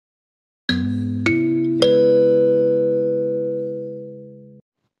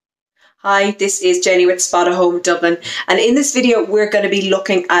Hi, this is Jenny with Spotahome Dublin, and in this video we're going to be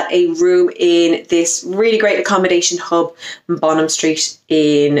looking at a room in this really great accommodation hub on Bonham Street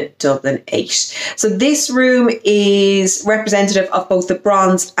in Dublin 8. So this room is representative of both the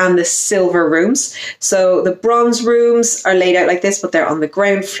bronze and the silver rooms. So the bronze rooms are laid out like this, but they're on the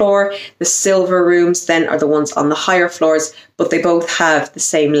ground floor. The silver rooms then are the ones on the higher floors, but they both have the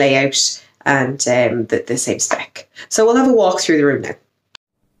same layout and the same spec. So we'll have a walk through the room now.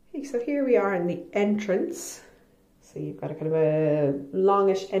 Okay, so here we are in the entrance. So you've got a kind of a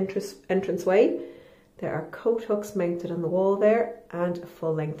longish entranceway. There are coat hooks mounted on the wall there and a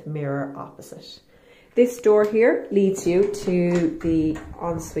full-length mirror opposite. This door here leads you to the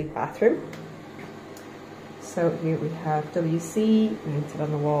ensuite bathroom. So here we have WC mounted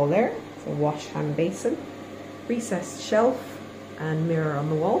on the wall there. It's a wash hand basin, recessed shelf and mirror on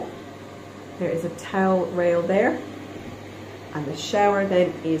the wall. There is a towel rail there. And the shower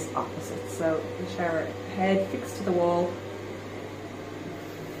then is opposite. So the shower head fixed to the wall,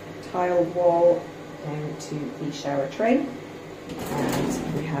 tiled wall down to the shower tray,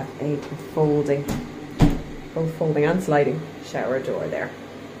 and we have a both folding and sliding shower door there.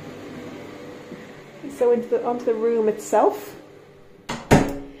 So onto the room itself,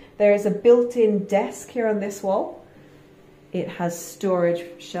 there is a built-in desk here on this wall. It has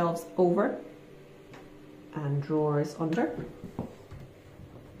storage shelves over and drawers under.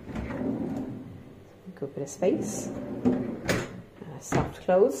 Good bit of space. Soft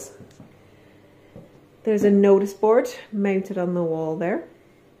close. There's a notice board mounted on the wall there.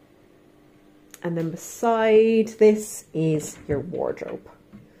 And then beside this is your wardrobe.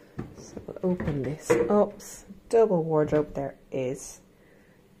 So we'll open this up. Double wardrobe. There is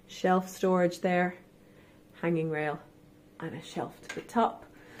shelf storage there, hanging rail, and a shelf to the top.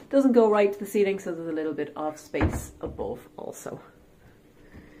 Doesn't go right to the ceiling, so there's a little bit of space above also.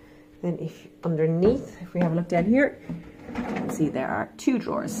 Then underneath, if we have a look down here, you can see there are two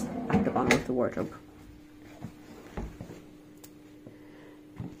drawers at the bottom of the wardrobe.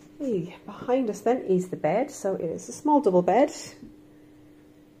 Okay, behind us then is the bed. So it is a small double bed.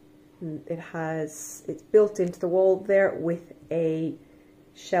 And it's built into the wall there with a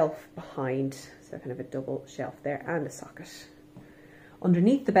shelf behind. So kind of a double shelf there and a socket.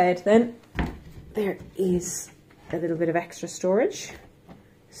 Underneath the bed then, there is a little bit of extra storage.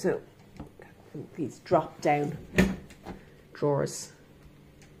 So these drop down drawers.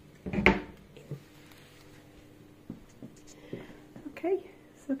 Okay,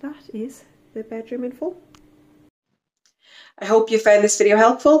 so that is the bedroom in full. I hope you found this video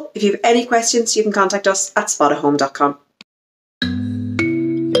helpful. If you have any questions, you can contact us at spotahome.com.